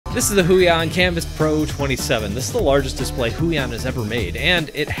This is the Huion Kamvas Pro 27. This is the largest display Huion has ever made, and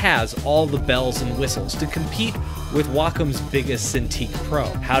it has all the bells and whistles to compete with Wacom's biggest Cintiq Pro.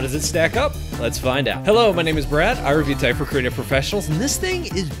 How does it stack up? Let's find out. Hello, my name is Brad. I review tech for creative professionals, and this thing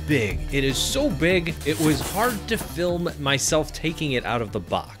is big. It is so big, it was hard to film myself taking it out of the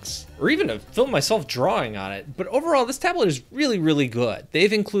box, or even to film myself drawing on it. But overall, this tablet is really good.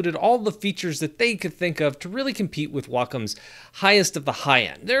 They've included all the features that they could think of to really compete with Wacom's highest of the high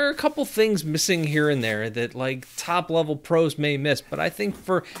end. There are a couple things missing here and there that like top level pros may miss, but I think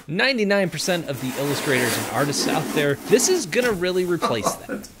for 99% of the illustrators and artists out there, this is gonna really replace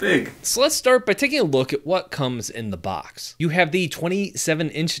them. That's big. So let's start by taking a look at what comes in the box. You have the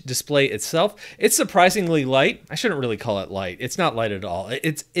 27-inch display itself. It's surprisingly light. I shouldn't really call it light. It's not light at all.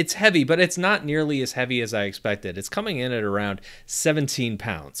 It's heavy, but it's not nearly as heavy as I expected. It's coming in at around 17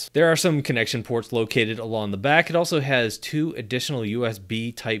 pounds. There are some connection ports located along the back. It also has two additional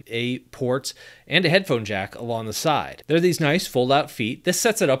USB Type A ports and a headphone jack along the side. There are these nice fold-out feet. This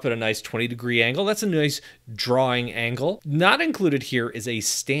sets it up at a nice 20-degree angle. That's a nice drawing angle. Not included here is a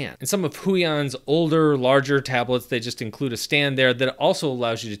stand. In some of Huion's older, larger tablets, they just include a stand there that also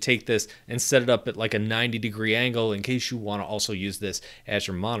allows you to take this and set it up at like a 90-degree angle in case you want to also use this as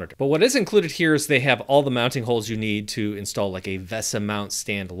your monitor. But what is included here is they have all the mounting holes you need to install like a VESA mount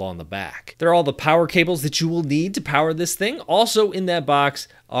stand along the back. There are all the power cables that you will need to power this thing. Also in that box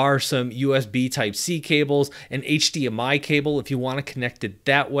are some USB Type-C cables, an HDMI cable if you want to connect it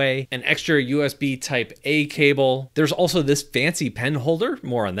that way, an extra USB Type-A cable. There's also this fancy pen holder,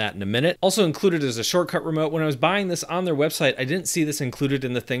 more on that in a minute. Also included is a shortcut remote. When I was buying this on their website, I didn't see this included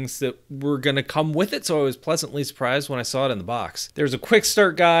in the things that were going to come with it, so I was pleasantly surprised when I saw it in the box. There's a quick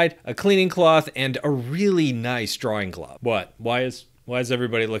start guide, a cleaning cloth, and a really nice drawing glove. What? Why is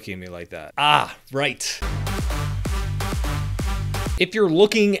everybody looking at me like that? Ah, right. If you're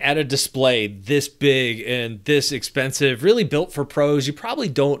looking at a display this big and this expensive, really built for pros, you probably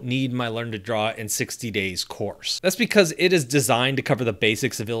don't need my Learn to Draw in 60 Days course. That's because it is designed to cover the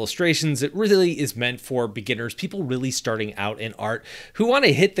basics of illustrations. It really is meant for beginners, people really starting out in art who want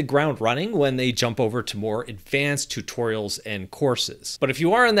to hit the ground running when they jump over to more advanced tutorials and courses. But if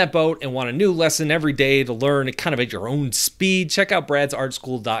you are in that boat and want a new lesson every day to learn it kind of at your own speed, check out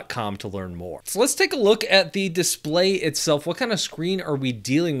bradsartschool.com to learn more. So let's take a look at the display itself. What kind of screen are we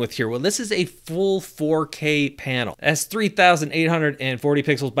dealing with here? Well, this is a full 4K panel. That's 3,840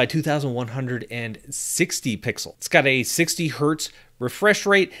 pixels by 2,160 pixels. It's got a 60 hertz refresh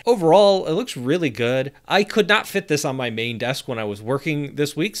rate. Overall, it looks really good. I could not fit this on my main desk when I was working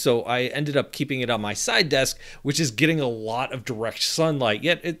this week, so I ended up keeping it on my side desk, which is getting a lot of direct sunlight,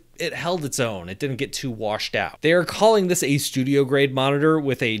 yet it held its own. It didn't get too washed out. They are calling this a studio grade monitor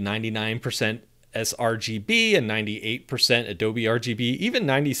with a 99% sRGB and 98% Adobe RGB, even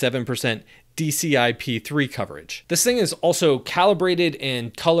 97% DCI-P3 coverage. This thing is also calibrated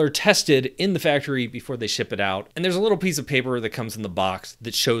and color tested in the factory before they ship it out, and there's a little piece of paper that comes in the box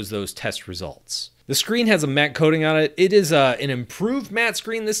that shows those test results. The screen has a matte coating on it. It is an improved matte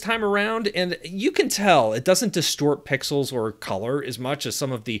screen this time around, and you can tell it doesn't distort pixels or color as much as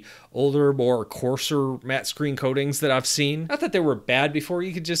some of the older, more coarser matte screen coatings that I've seen. Not that they were bad before,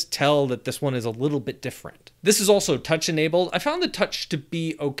 you could just tell that this one is a little bit different. This is also touch enabled. I found the touch to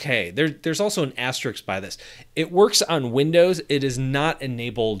be okay. There's also an asterisk by this. It works on Windows. It is not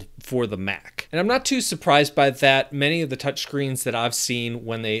enabled for the Mac. And I'm not too surprised by that. Many of the touch screens that I've seen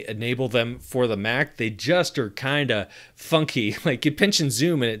when they enable them for the Mac, they just are kind of funky. Like you pinch and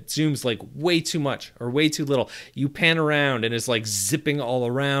zoom and it zooms like way too much or way too little. You pan around and it's like zipping all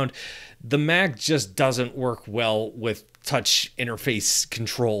around. The Mac just doesn't work well with touch interface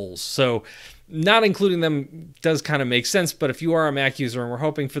controls. So not including them does kind of make sense, but if you are a Mac user and we're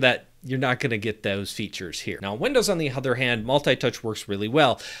hoping for that, you're not going to get those features here. Now, Windows, on the other hand, multi-touch works really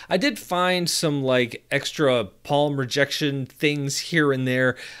well. I did find some like extra palm rejection things here and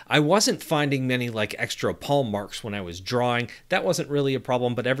there. I wasn't finding many like extra palm marks when I was drawing. That wasn't really a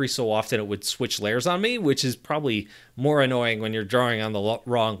problem, but every so often it would switch layers on me, which is probably more annoying when you're drawing on the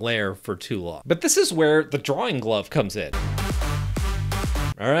wrong layer for too long. But this is where the drawing glove comes in.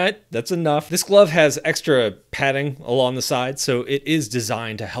 All right, that's enough. This glove has extra padding along the side, so it is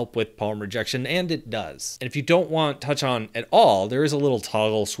designed to help with palm rejection, and it does. And if you don't want touch on at all, there is a little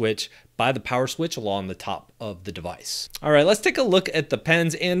toggle switch by the power switch along the top of the device. All right, let's take a look at the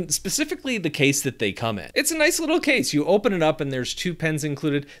pens and specifically the case that they come in. It's a nice little case. You open it up and there's 2 pens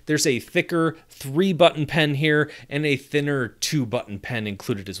included. There's a thicker 3-button pen here and a thinner 2-button pen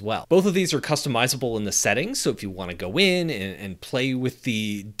included as well. Both of these are customizable in the settings, so if you want to go in and play with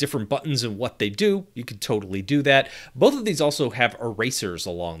the different buttons and what they do, you can totally do that. Both of these also have erasers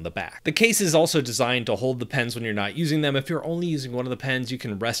along the back. The case is also designed to hold the pens when you're not using them. If you're only using one of the pens, you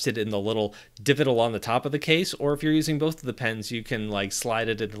can rest it in the little divot along the top of the case, or if you're using both of the pens, you can like slide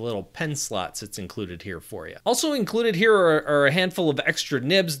it into the little pen slots that's included here for you. Also included here are a handful of extra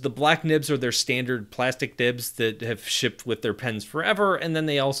nibs. The black nibs are their standard plastic nibs that have shipped with their pens forever, and then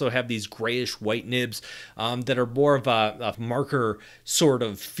they also have these grayish white nibs that are more of a marker sort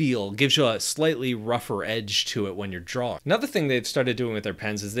of feel. Gives you a slightly rougher edge to it when you're drawing. Another thing they've started doing with their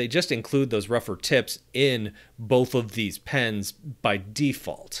pens is they just include those rougher tips in both of these pens by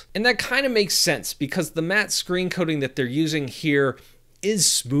default. And that kind of makes sense because the matte screen coating that they're using here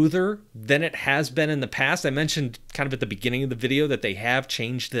is smoother than it has been in the past. I mentioned kind of at the beginning of the video that they have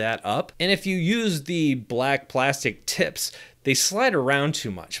changed that up. And if you use the black plastic tips, they slide around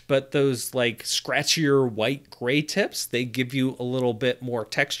too much, but those like scratchier white gray tips, they give you a little bit more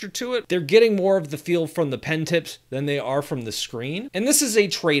texture to it. They're getting more of the feel from the pen tips than they are from the screen. And this is a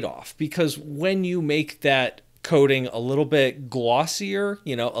trade-off because when you make that coating a little bit glossier,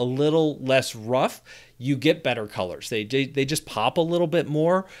 you know, a little less rough, you get better colors. They just pop a little bit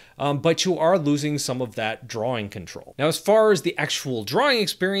more, but you are losing some of that drawing control. Now, as far as the actual drawing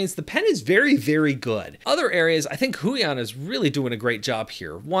experience, the pen is very, very good. Other areas, I think Huion is really doing a great job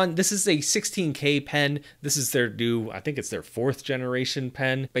here. One, this is a 16K pen. This is their new, I think it's their 4th generation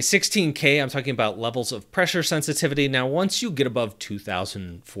pen. By 16K, I'm talking about levels of pressure sensitivity. Now, once you get above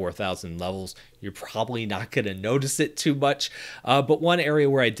 2,000, 4,000 levels, you're probably not going to notice it too much. But one area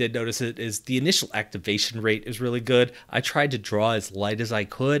where I did notice it is the initial activation rate is really good. I tried to draw as light as I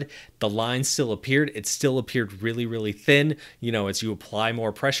could. The line still appeared. It still appeared really, really thin. You know, as you apply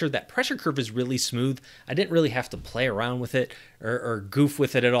more pressure, that pressure curve is really smooth. I didn't really have to play around with it or goof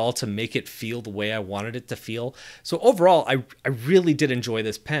with it at all to make it feel the way I wanted it to feel. So overall, I really did enjoy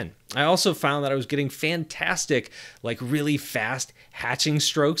this pen. I also found that I was getting fantastic, like really fast hatching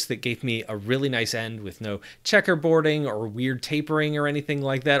strokes that gave me a really nice end with no checkerboarding or weird tapering or anything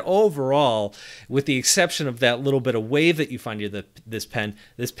like that. Overall, with the exception of that little bit of wave that you find near this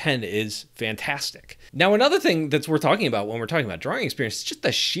pen is fantastic. Now, another thing that's worth talking about when we're talking about drawing experience is just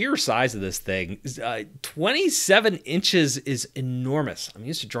the sheer size of this thing. 27 inches is enormous. I'm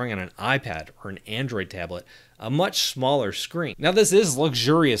used to drawing on an iPad or an Android tablet, a much smaller screen. Now, this is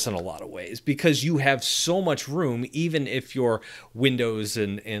luxurious in a lot of ways because you have so much room, even if your windows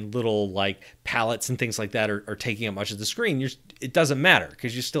and little like palettes and things like that are taking up much of the screen. It doesn't matter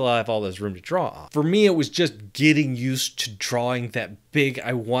because you still have all this room to draw on. For me, it was just getting used to drawing that big.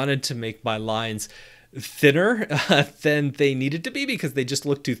 I wanted to make my lines thinner than they needed to be because they just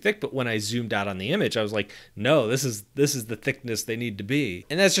looked too thick. But when I zoomed out on the image, I was like, no, this is the thickness they need to be.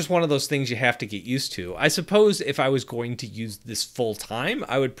 And that's just one of those things you have to get used to. I suppose if I was going to use this full time,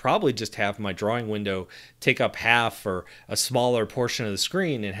 I would probably just have my drawing window take up half or a smaller portion of the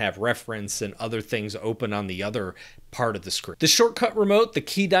screen and have reference and other things open on the other part of the screen. The shortcut remote, the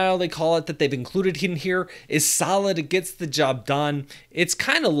key dial they call it, that they've included in here is solid. It gets the job done. It's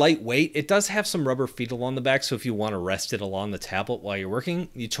kind of lightweight. It does have some rubber feet along the back, so if you want to rest it along the tablet while you're working,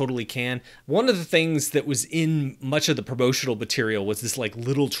 you totally can. One of the things that was in much of the promotional material was this like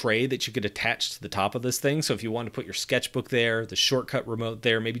little tray that you could attach to the top of this thing. So if you want to put your sketchbook there, the shortcut remote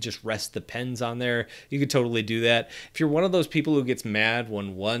there, maybe just rest the pens on there, you could totally do that. If you're one of those people who gets mad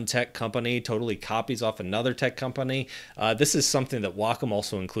when one tech company totally copies off another tech company, this is something that Wacom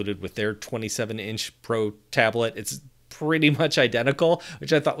also included with their 27-inch Pro tablet. It's pretty much identical,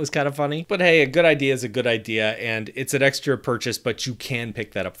 which I thought was kind of funny. But hey, a good idea is a good idea, and it's an extra purchase, but you can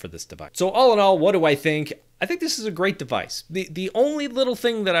pick that up for this device. So all in all, what do I think? I think this is a great device. The only little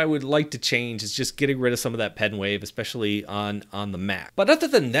thing that I would like to change is just getting rid of some of that pen wave, especially on the Mac. But other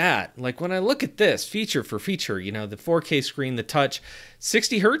than that, like when I look at this feature for feature, you know, the 4K screen, the touch,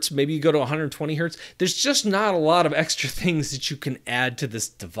 60 hertz, maybe you go to 120 hertz. There's just not a lot of extra things that you can add to this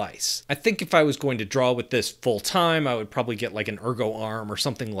device. I think if I was going to draw with this full time, I would probably get like an ergo arm or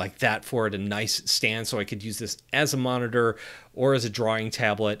something like that for it, a nice stand so I could use this as a monitor or as a drawing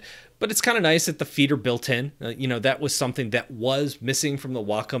tablet. But it's kind of nice that the feet are built in. You know, that was something that was missing from the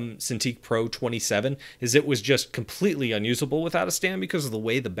Wacom Cintiq Pro 27, is it was just completely unusable without a stand because of the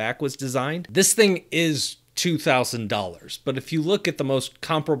way the back was designed. This thing is $2,000. But if you look at the most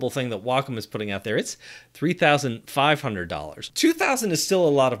comparable thing that Wacom is putting out there, it's $3,500. $2,000 is still a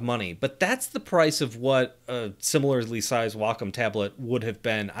lot of money, but that's the price of what a similarly sized Wacom tablet would have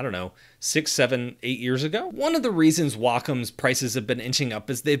been, I don't know, 6, 7, 8 years ago. One of the reasons Wacom's prices have been inching up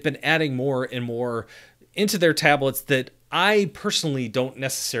is they've been adding more and more into their tablets that I personally don't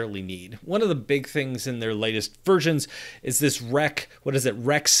necessarily need. One of the big things in their latest versions is this Rec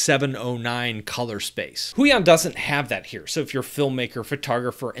 709 color space. Huion doesn't have that here. So if you're a filmmaker,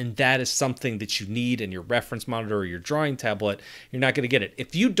 photographer, and that is something that you need in your reference monitor or your drawing tablet, you're not going to get it.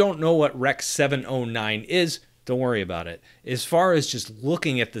 If you don't know what Rec 709 is, don't worry about it. As far as just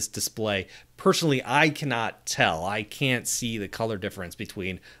looking at this display, personally, I cannot tell. I can't see the color difference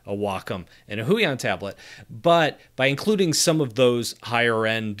between a Wacom and a Huion tablet. But by including some of those higher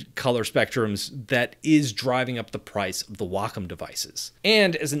end color spectrums, that is driving up the price of the Wacom devices.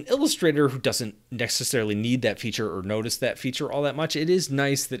 And as an illustrator who doesn't necessarily need that feature or notice that feature all that much, it is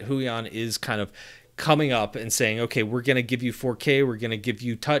nice that Huion is kind of coming up and saying, okay, we're going to give you 4K, we're going to give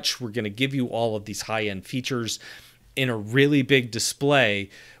you touch, we're going to give you all of these high-end features in a really big display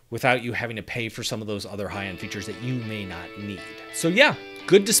without you having to pay for some of those other high-end features that you may not need. So yeah,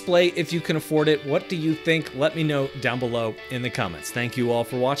 good display if you can afford it. What do you think? Let me know down below in the comments. Thank you all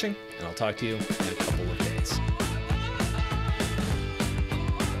for watching, and I'll talk to you in a couple of